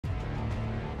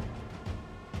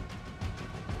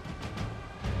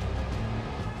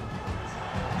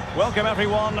Welcome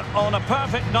everyone on a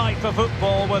perfect night for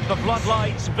football with the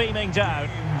floodlights beaming down.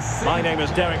 My name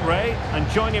is Derek Ray and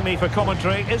joining me for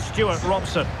commentary is Stuart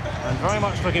Robson. And very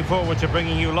much looking forward to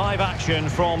bringing you live action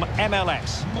from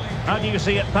MLS. How do you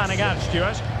see it panning out,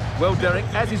 Stuart? Well, Derek,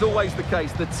 as is always the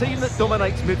case, the team that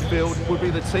dominates midfield will be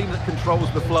the team that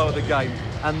controls the flow of the game.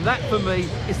 And that, for me,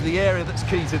 is the area that's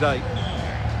key today.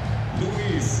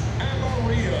 Luis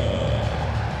Amarilla.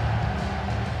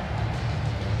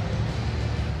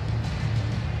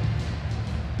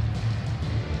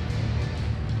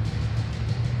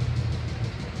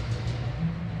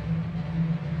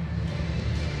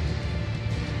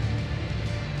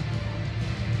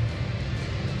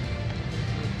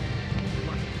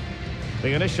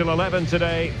 The initial 11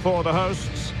 today for the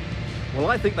hosts. Well,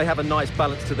 I think they have a nice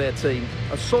balance to their team.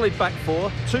 A solid back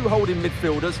four, two holding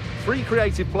midfielders, three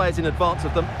creative players in advance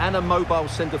of them, and a mobile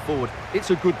centre forward.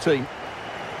 It's a good team.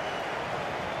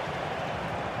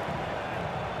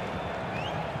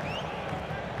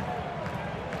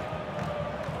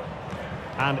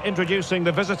 And introducing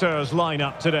the visitors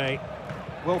lineup today.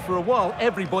 Well, for a while,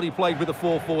 everybody played with a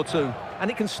 4-4-2, and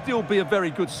it can still be a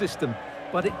very good system.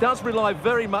 But it does rely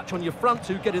very much on your front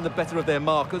two getting the better of their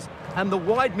markers and the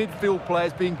wide midfield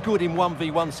players being good in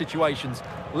 1v1 situations.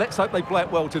 Let's hope they play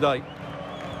it well today.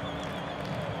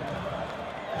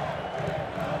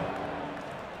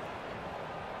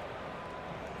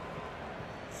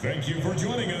 Thank you for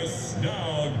joining us.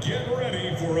 Now get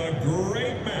ready for a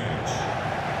great match.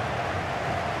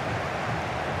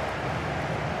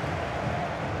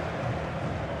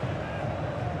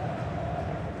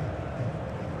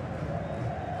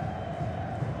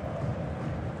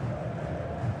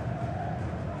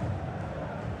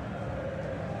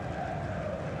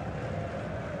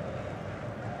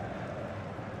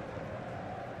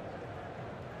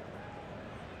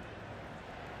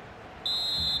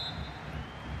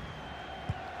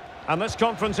 And this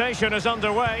confrontation is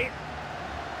underway.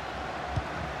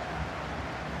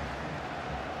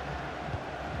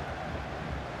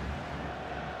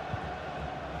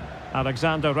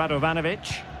 Alexander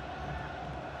Radovanovic.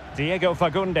 Diego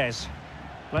Fagundes.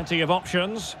 Plenty of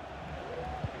options.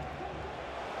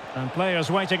 And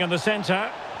players waiting in the centre.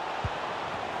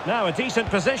 Now a decent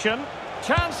position.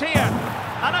 Chance here.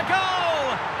 And a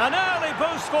goal! An early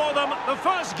boost for them. The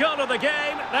first goal of the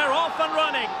game. They're off and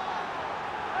running.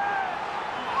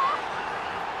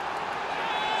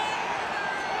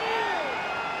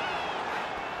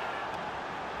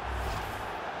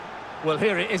 Well,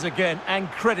 here it is again, and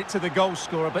credit to the goal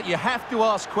scorer, but you have to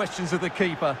ask questions of the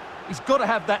keeper. He's got to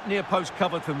have that near post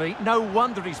covered for me. No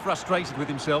wonder he's frustrated with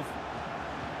himself.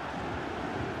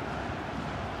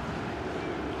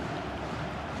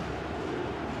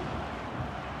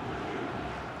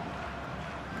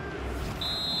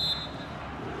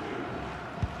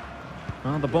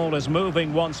 Well, the ball is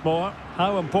moving once more.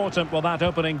 How important will that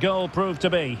opening goal prove to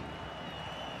be?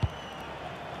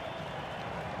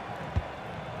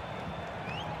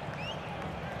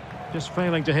 Just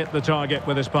failing to hit the target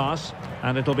with his pass,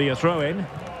 and it'll be a throw-in.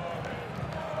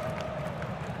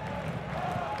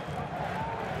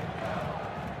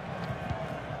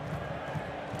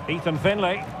 Ethan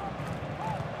Finlay.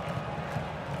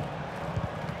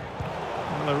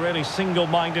 Well, a really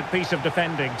single-minded piece of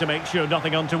defending to make sure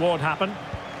nothing untoward happened.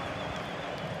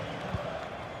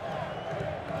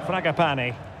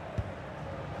 Fragapane.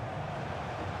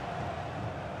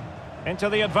 Into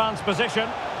the advanced position.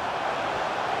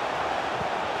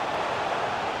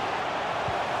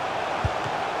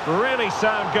 Really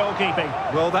sound goalkeeping.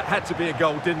 Well, that had to be a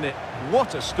goal, didn't it?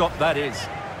 What a stop that is.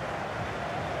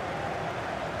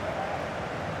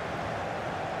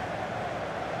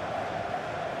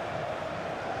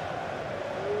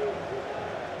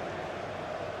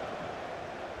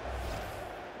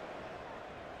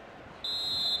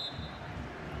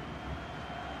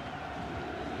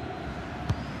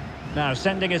 Now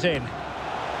sending it in.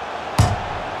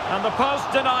 And the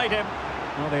post denied him.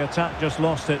 Well, the attack just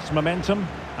lost its momentum,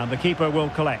 and the keeper will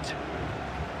collect.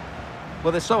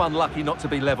 Well, they're so unlucky not to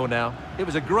be level now. It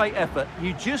was a great effort.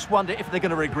 You just wonder if they're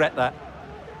going to regret that.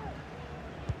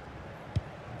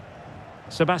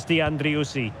 Sebastian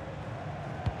Driussi.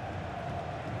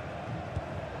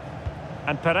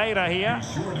 And Pereira here.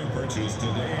 Be sure to purchase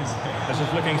today's pack. This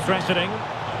is looking threatening.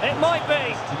 It might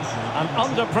be. And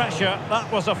under pressure, that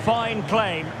was a fine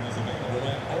claim. Is available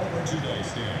at all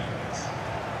merchandise stands.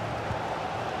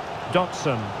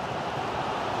 Dotson.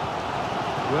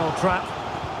 Will trap.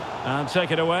 And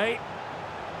take it away.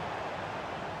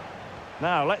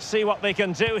 Now, let's see what they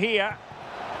can do here.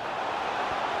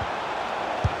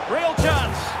 Real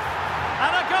chance.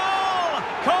 And a goal!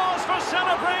 Cause for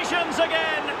celebrations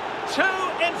again. Two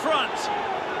in front.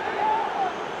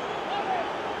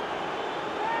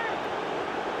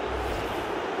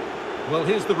 Well,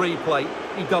 here's the replay.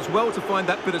 He does well to find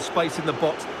that bit of space in the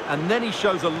box, and then he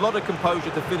shows a lot of composure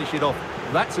to finish it off.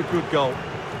 That's a good goal.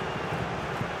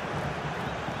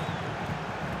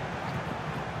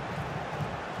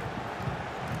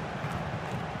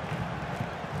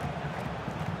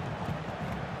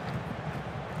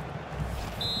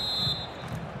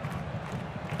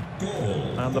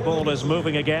 And the ball is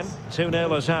moving again.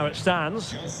 2-0 is how it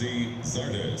stands. Chelsea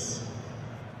Zardes.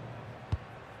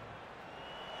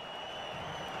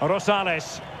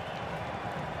 Rosales.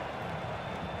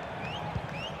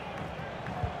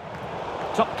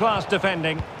 Top-class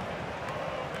defending.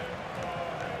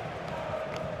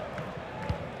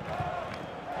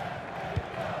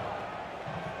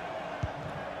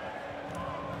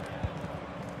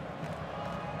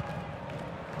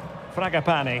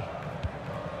 Fragapane.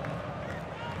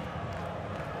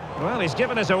 Well, he's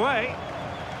given us away.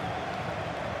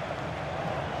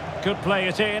 Could play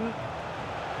it in.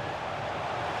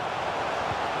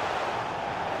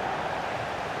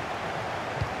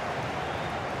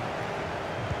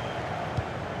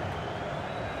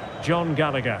 John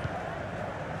Gallagher.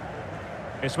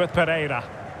 It's with Pereira.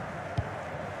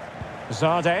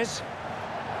 Zardes.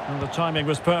 And the timing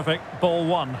was perfect. Ball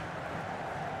one.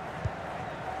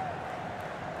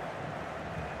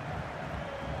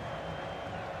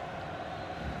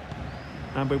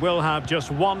 And we will have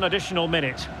just one additional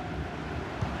minute.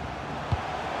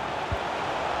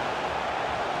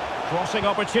 Crossing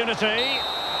opportunity.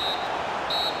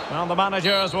 And the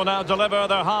managers will now deliver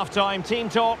their half-time team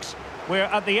talks. We're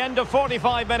at the end of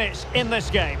 45 minutes in this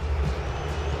game.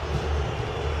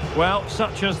 Well,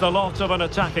 such is the lot of an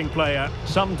attacking player.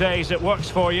 Some days it works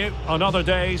for you, on other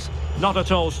days, not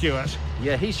at all, Stuart.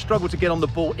 Yeah, he's struggled to get on the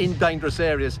ball in dangerous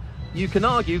areas. You can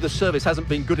argue the service hasn't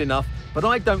been good enough, but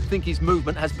I don't think his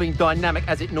movement has been dynamic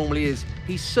as it normally is.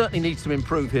 He certainly needs to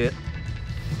improve here.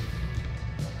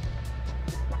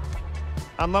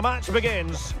 And the match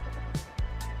begins.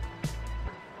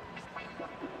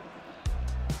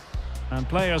 And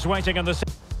players waiting in the...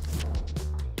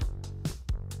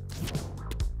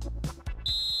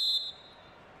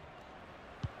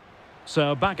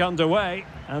 So back underway,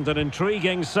 and an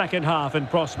intriguing second half in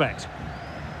prospect.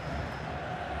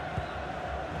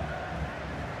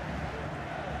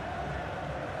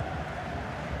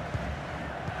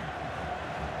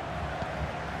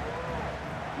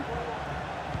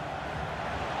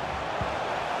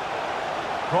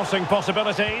 Crossing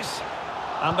possibilities.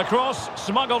 And the cross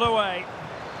smuggled away.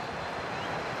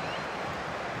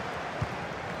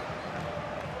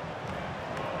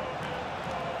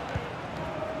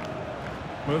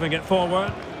 Moving it forward.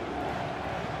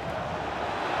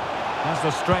 Has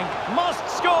the strength. Must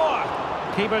score!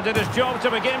 Keeper did his job to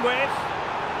begin with.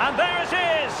 And there it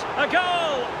is! A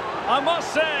goal! I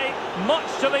must say, much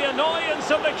to the annoyance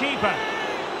of the keeper.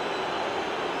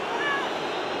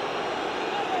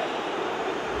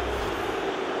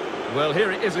 Well,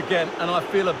 here it is again, and I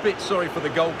feel a bit sorry for the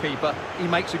goalkeeper. He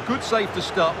makes a good save to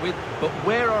start with, but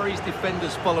where are his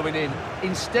defenders following in?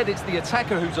 Instead, it's the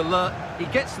attacker who's alert. He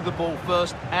gets to the ball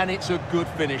first, and it's a good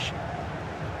finish.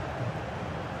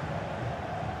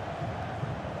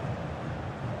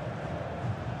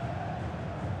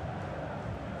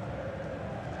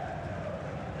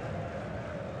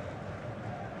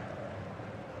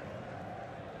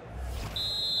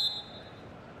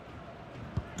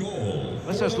 Goal.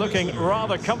 This is looking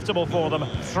rather comfortable for them.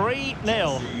 3-0.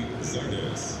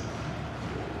 Zardes.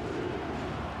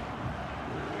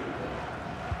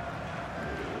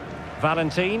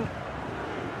 Valentin.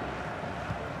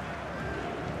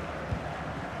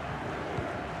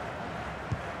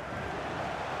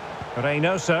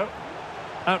 Reynoso.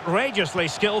 Outrageously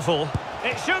skillful.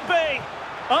 It should be.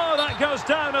 Oh, that goes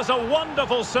down as a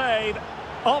wonderful save.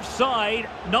 Offside,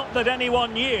 not that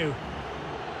anyone knew.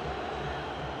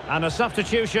 And a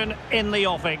substitution in the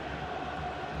offing.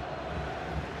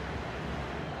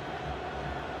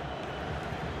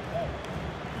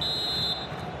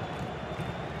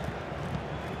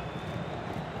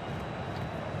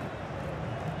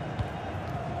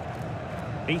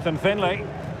 Ethan Finlay.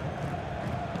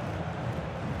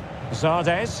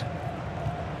 Zardes.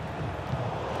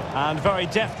 And very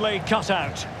deftly cut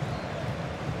out.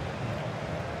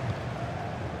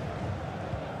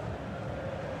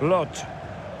 Lot.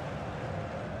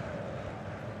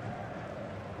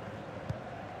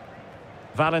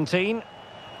 Valentin.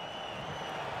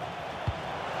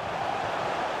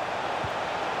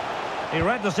 He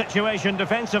read the situation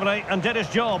defensively and did his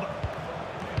job.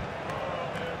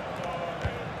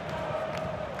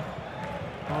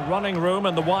 Well, Running room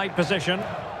in the wide position.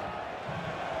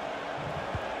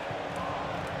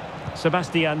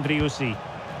 Sebastian Driussi.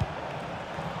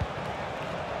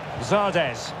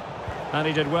 Zardes. And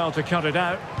he did well to cut it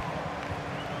out.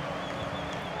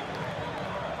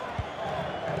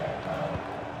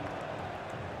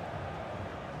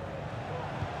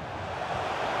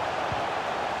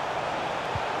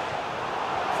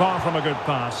 Far from a good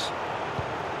pass.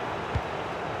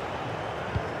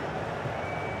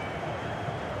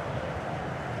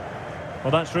 Well,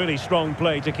 that's really strong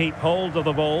play to keep hold of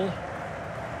the ball.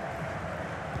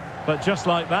 But just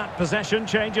like that, possession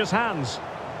changes hands.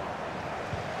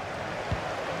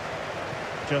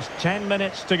 Just 10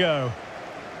 minutes to go.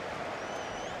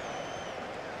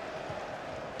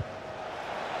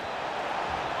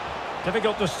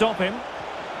 Difficult to stop him.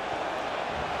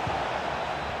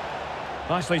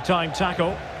 Nicely timed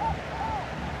tackle.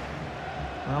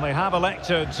 Well, they have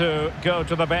elected to go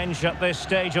to the bench at this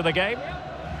stage of the game.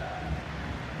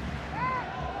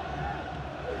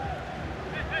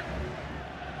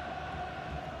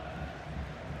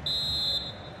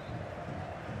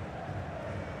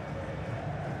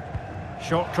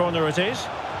 Short corner it is.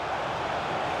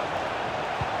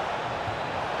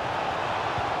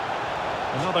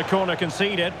 Another corner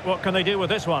conceded. What can they do with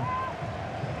this one?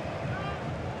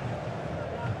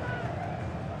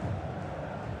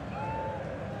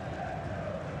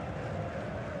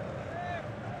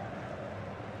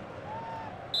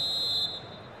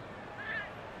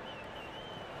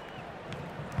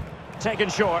 Taken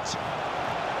short.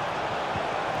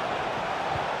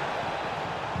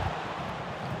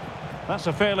 That's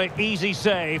a fairly easy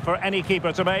save for any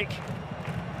keeper to make.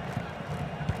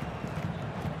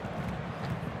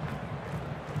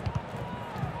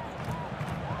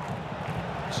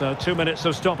 So 2 minutes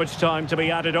of stoppage time to be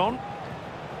added on.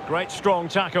 Great strong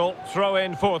tackle, throw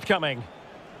in forthcoming.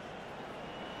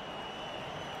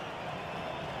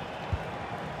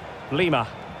 Lima.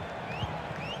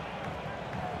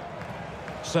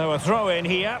 So a throw in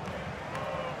here.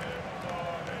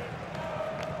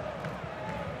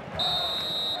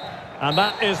 And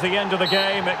that is the end of the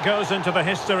game. It goes into the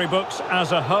history books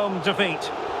as a home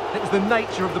defeat. It was the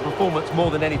nature of the performance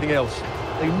more than anything else.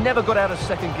 They never got out of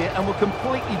second gear and were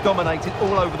completely dominated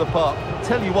all over the park.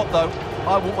 Tell you what, though,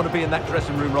 I wouldn't want to be in that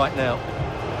dressing room right now.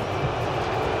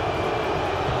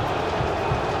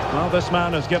 Well, this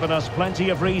man has given us plenty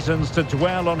of reasons to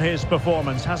dwell on his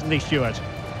performance, hasn't he, Stuart?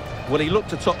 Well, he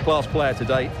looked a top-class player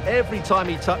today. Every time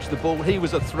he touched the ball, he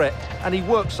was a threat. And he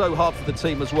worked so hard for the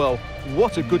team as well.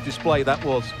 What a good display that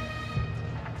was.